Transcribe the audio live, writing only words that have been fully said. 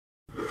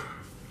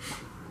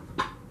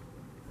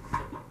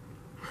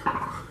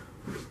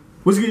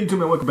What's good, YouTube,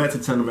 man? Welcome back to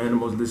the channel, man. The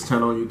most listened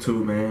channel on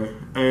YouTube,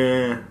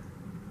 man.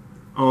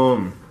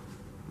 And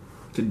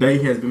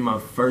today has been my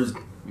first,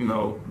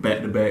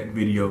 back-to-back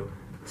video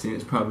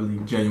since probably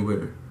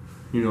January.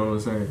 You know what I'm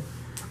saying?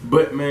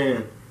 But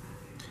man,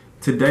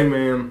 today,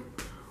 man,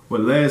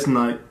 last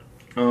night,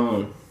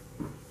 I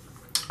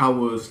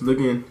was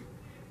looking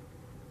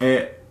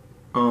at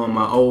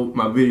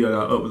my video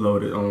that I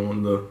uploaded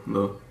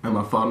on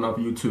my Falling Off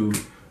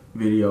YouTube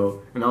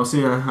video, and I was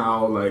seeing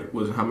how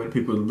many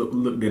people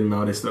looked at it and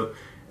all this stuff,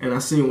 and I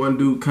seen one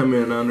dude come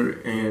in under,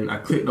 and I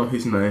clicked on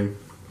his name,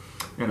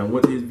 and I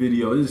went to his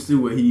video just to see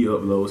what he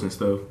uploads and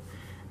stuff,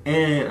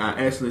 and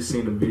I actually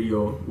seen a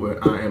video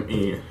where I am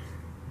in.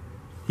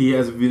 He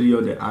has a video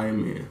that I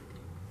am in.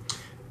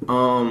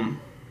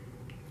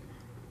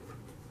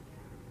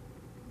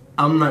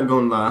 I'm not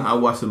gonna lie, I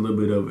watched a little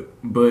bit of it,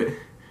 but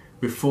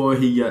before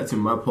he got to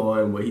my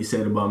part and what he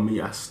said about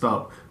me, I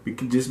stopped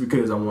just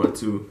because I wanted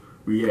to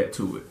react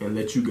to it and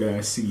let you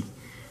guys see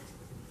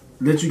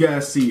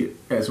it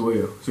as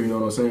well. So you know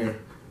what I'm saying?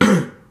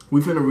 we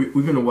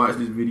finna watch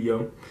this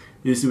video.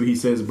 You see what he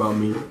says about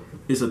me.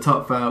 It's a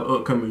top 5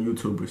 upcoming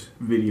YouTubers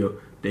video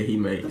that he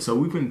made. So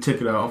we finna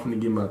check it out. I'm finna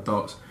give my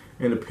thoughts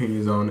and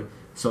opinions on it.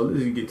 So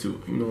let's get to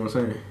it. You know what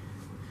I'm saying?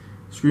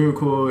 Screen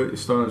record. It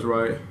starts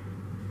right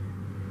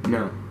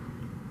now.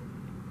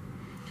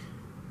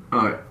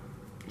 All right.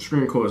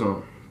 Screen record's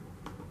on.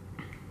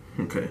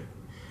 Okay.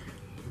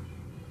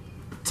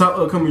 Top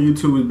upcoming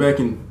YouTubers back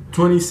in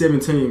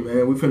 2017,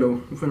 man. We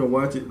finna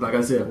watch it. Like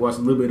I said, I watched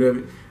a little bit of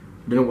it.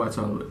 Didn't watch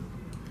all of it.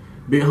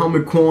 Big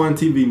Homie Quan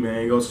TV,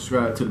 man. Go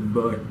subscribe to the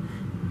boy.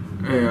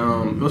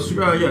 And go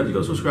subscribe. Yeah, just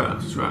go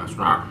subscribe. Subscribe.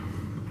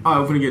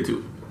 Alright, we're finna get to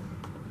it.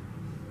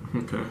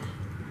 Okay.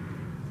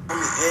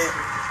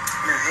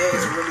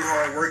 It's really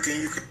hard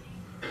working. You can.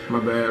 My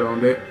bad on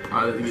that.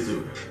 Alright, let's get to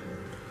it.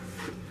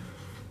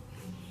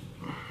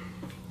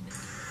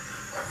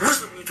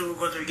 What's up, YouTube?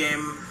 Go to the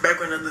game. Back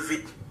with another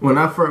video. When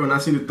I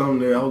see the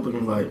thumbnail, I was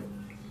looking like,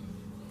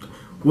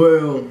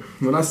 well,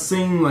 when I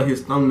seen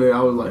his thumbnail, I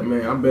was like,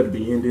 man, I better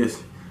be in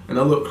this. And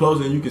I look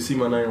closer and you can see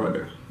my name right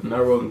there. Not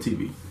Rowland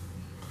TV.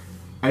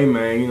 Hey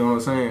man, you know what I'm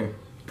saying?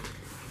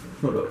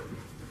 Hold up.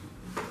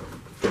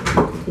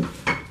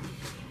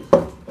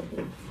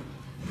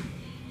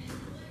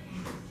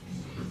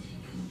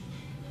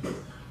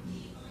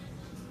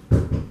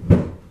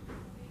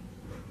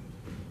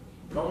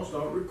 Don't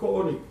start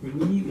recording. We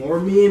need more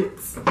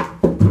minutes.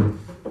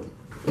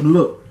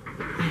 Look,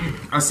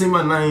 I see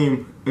my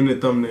name in the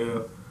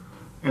thumbnail,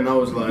 and I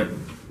was like,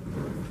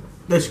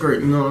 that's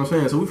great, you know what I'm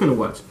saying? So we finna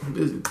watch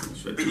this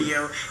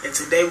video, and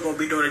today we're gonna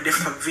be doing a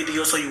different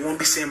video, so you won't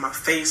be seeing my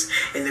face.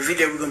 And the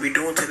video we're gonna be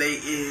doing today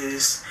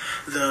is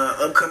the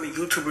upcoming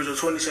YouTubers of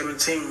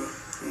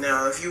 2017.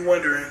 Now, if you're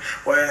wondering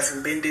why I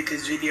haven't been did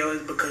this video,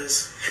 is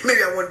because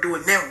maybe I want to do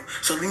it now.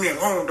 So leave me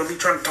alone. Don't be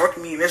trying to talk to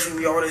me and mess with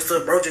me all that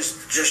stuff, bro.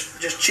 Just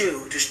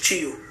chill. Just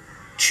chill.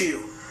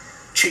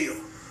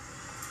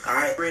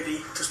 Alright,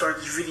 ready to start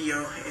this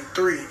video in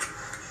 3,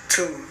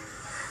 2,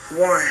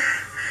 1.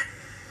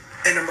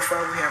 And number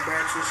 5, we have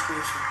Bachelor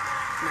Exclusive.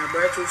 Now,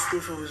 Bachelor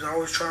Exclusive was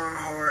always trying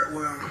hard.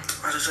 Well,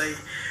 I should say,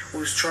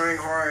 was trying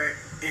hard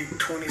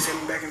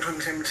back in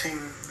 2017.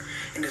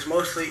 And it's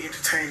mostly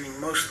entertaining,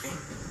 mostly.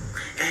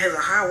 It has a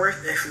high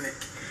work ethic.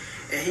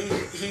 And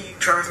he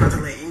tries not to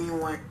let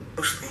anyone,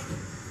 mostly.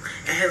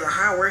 It has a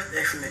high work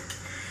ethic.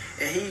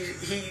 And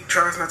he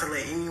tries not to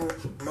let anyone,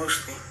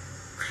 mostly.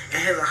 It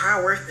has a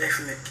high work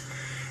ethic,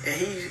 and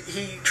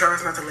he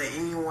tries not to let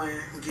anyone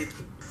get.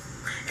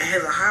 It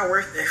has a high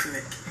work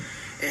ethic,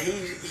 and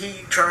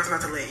he tries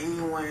not to let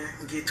anyone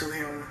get to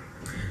him.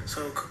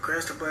 So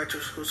congrats to Bachelor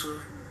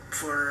Exclusive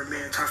for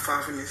being top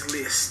 5 in this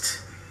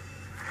list.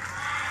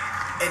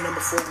 And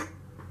number 4.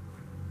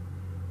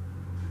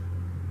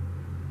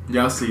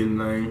 Y'all see the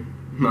name,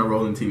 not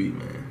Rowland TV,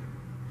 man.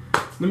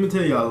 Let me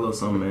tell y'all a little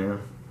something,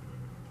 man.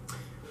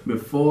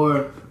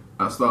 Before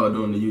I started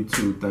doing the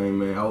YouTube thing,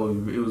 man,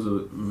 it was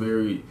a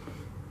very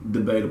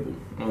debatable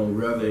on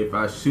whether if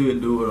I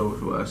should do it or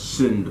if I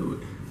shouldn't do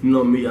it. You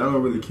know me, I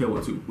don't really care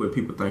what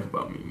people think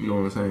about me. You know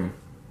what I'm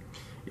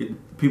saying?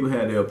 People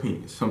had their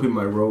opinions. Some people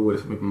might roll with it,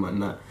 some people might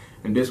not.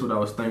 And that's what I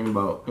was thinking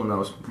about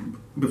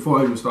before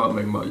I even started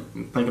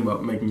thinking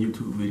about making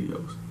YouTube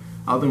videos.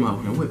 I was thinking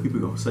about, man, what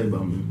people gonna say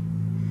about me?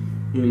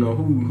 You know,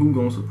 who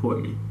gonna support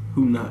me?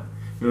 Who not?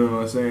 You know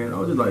what I'm saying? I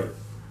was just like,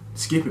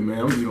 skip it, man.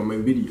 I'm just gonna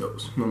make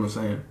videos. You know what I'm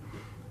saying?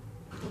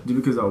 Just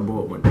because I was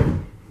bored one day.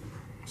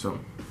 So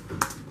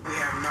we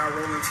have Not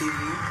Rowland TV.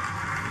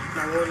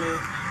 Now Rowland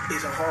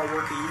is a hard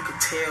worker. You can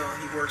tell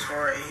he works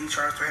hard and he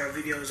tries to have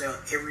videos out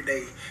every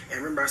day.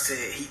 And remember I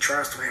said he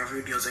tries to have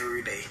videos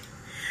every day.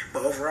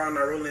 But overall,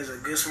 Not Rowland is a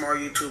good, smart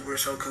YouTuber.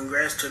 So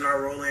congrats to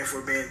Not Rowland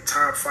for being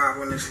top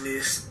 5 on this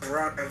list.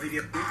 Overall, that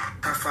video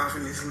top 5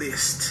 in this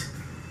list.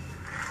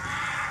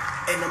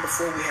 And number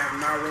 4, we have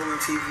Not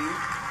Rowland TV.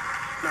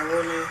 Now,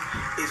 Rowland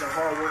is a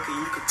hard worker.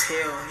 You can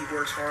tell he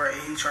works hard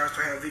and he tries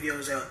to have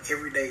videos out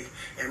every day.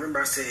 And remember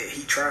I said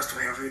he tries to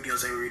have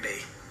videos every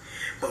day.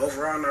 But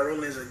overall, Not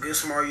Rowland is a good,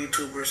 smart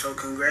YouTuber. So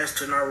congrats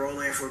to Not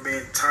Rowland for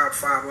being top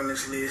 5 on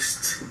this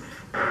list.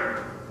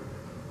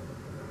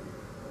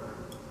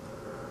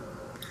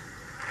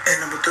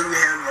 And number 3, we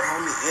have the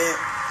homie Ant.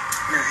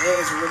 Now, Ant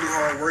is really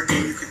hard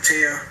working. You can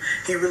tell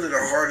he really the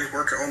hardest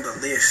worker on the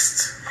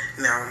list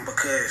now,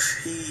 because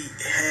he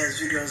has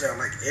videos out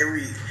like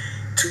every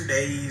 2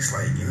 days,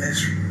 like, and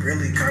that's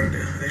really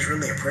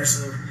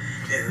impressive.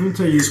 And let me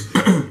tell you,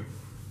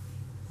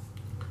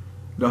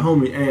 the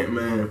homie Ant,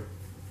 man.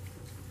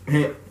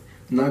 Ant,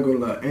 not gonna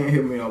lie, Ant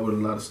hit me out with a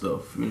lot of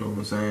stuff. You know what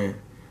I'm saying?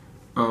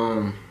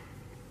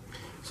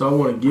 So I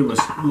want to give a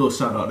little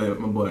shout out to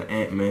my boy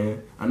Ant,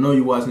 man. I know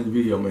you watching this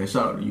video, man.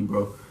 Shout out to you,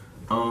 bro.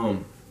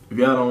 If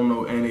y'all don't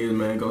know who Ant is,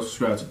 man, go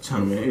subscribe to the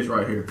channel, man. It's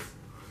right here.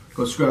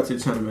 Go subscribe to the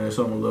channel, man.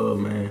 Show him love,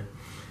 man.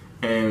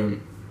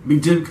 And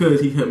just because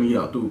he helped me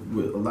out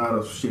with a lot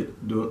of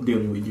shit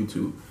dealing with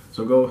YouTube.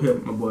 So go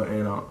help my boy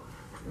Ant out.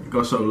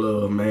 Go show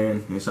love,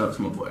 man. And shout out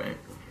to my boy Ant.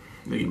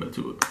 Let me get back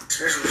to it.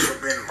 Especially for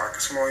being like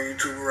a small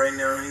YouTuber right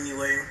now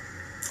anyway.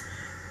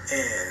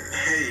 And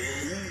hey,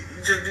 you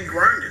just be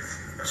grinding.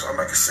 That's all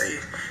I can say.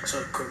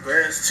 So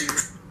congrats to you.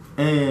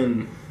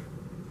 And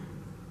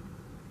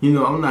you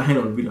know, I'm not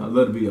hating on the video. I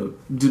love the video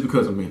just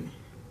because I'm in it.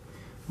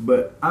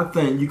 But I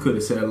think you could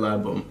have said a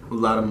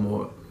lot of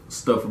more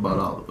stuff about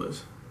all of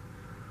us.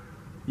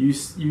 You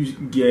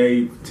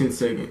gave 10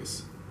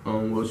 seconds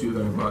on what you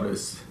think about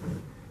us.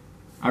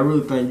 I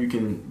really think you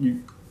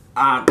can.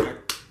 I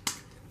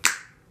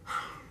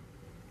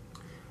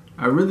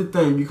really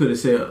think you could have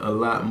said a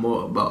lot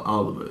more about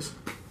all of us,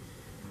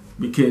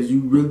 because you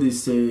really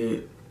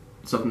said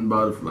something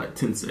about it for like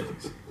 10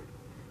 seconds.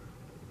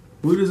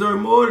 We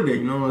deserve more than that,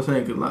 you know what I'm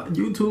saying? Because like,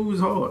 YouTube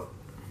is hard,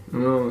 you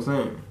know what I'm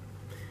saying?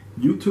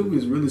 YouTube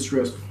is really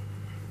stressful,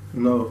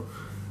 you know?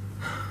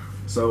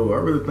 So I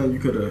really think you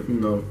could have, you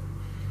know,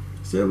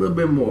 said a little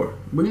bit more.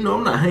 But you know,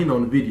 I'm not hating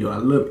on the video. I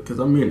love it because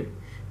I'm in it.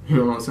 You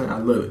know what I'm saying? I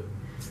love it.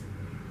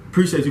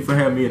 Appreciate you for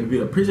having me in the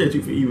video. Appreciate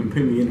you for even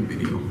putting me in the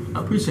video.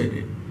 I appreciate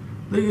it.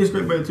 Let's get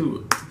straight back to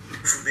it.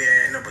 For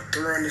being number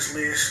 3 on this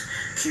list,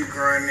 keep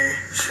grinding.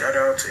 Shout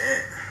out to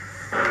Ant.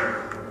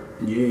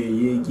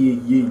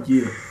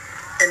 Yeah.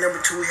 And number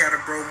 2, we had a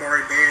bro,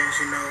 Mari Bands,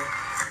 you know.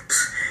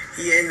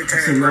 He ain't the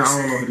type of person. I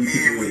don't know who these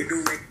people when is. you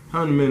do make...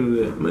 How many minutes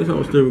is that? Make sure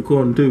I'm still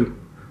recording too.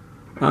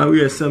 Alright,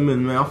 we got 7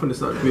 minutes, man. I'm finna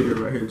start the video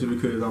right here just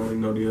because I don't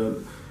even know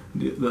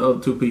the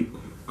other 2 people.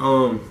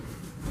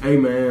 Hey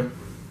man.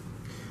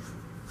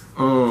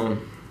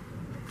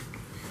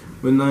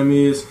 What name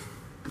is?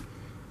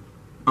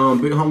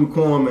 Big homie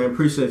Quan, man.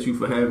 Appreciate you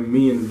for having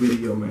me in the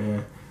video,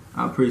 man.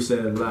 I appreciate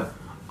it a lot.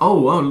 Oh,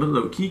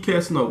 look, Key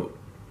Casting over.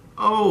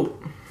 Oh,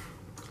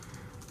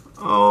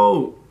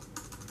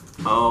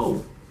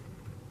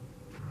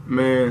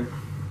 man.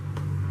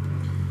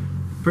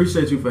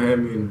 Appreciate you for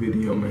having me in the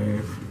video,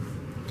 man.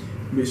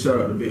 Big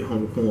shout out to Big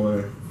homie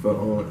Quan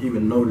for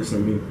even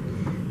noticing me.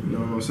 You know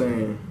what I'm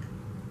saying?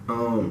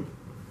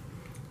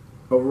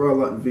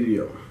 Overall, I like the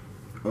video.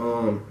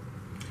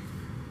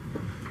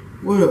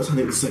 What else I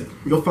need to say?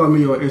 Go follow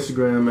me on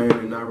Instagram, man,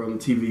 at Not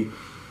Rowland TV.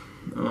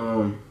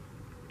 I'm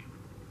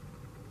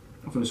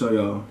finna show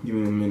y'all. Give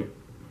me a minute.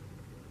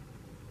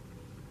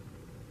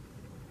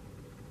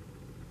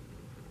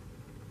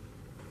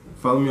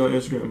 Follow me on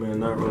Instagram, man,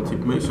 Not Rowland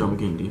TV. Make sure I'm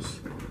getting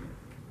this.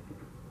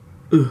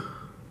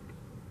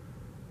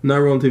 Not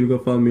Rowland TV. Go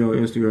follow me on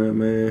Instagram,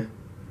 man.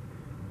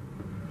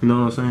 You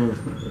know what I'm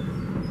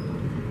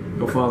saying?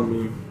 Go follow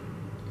me.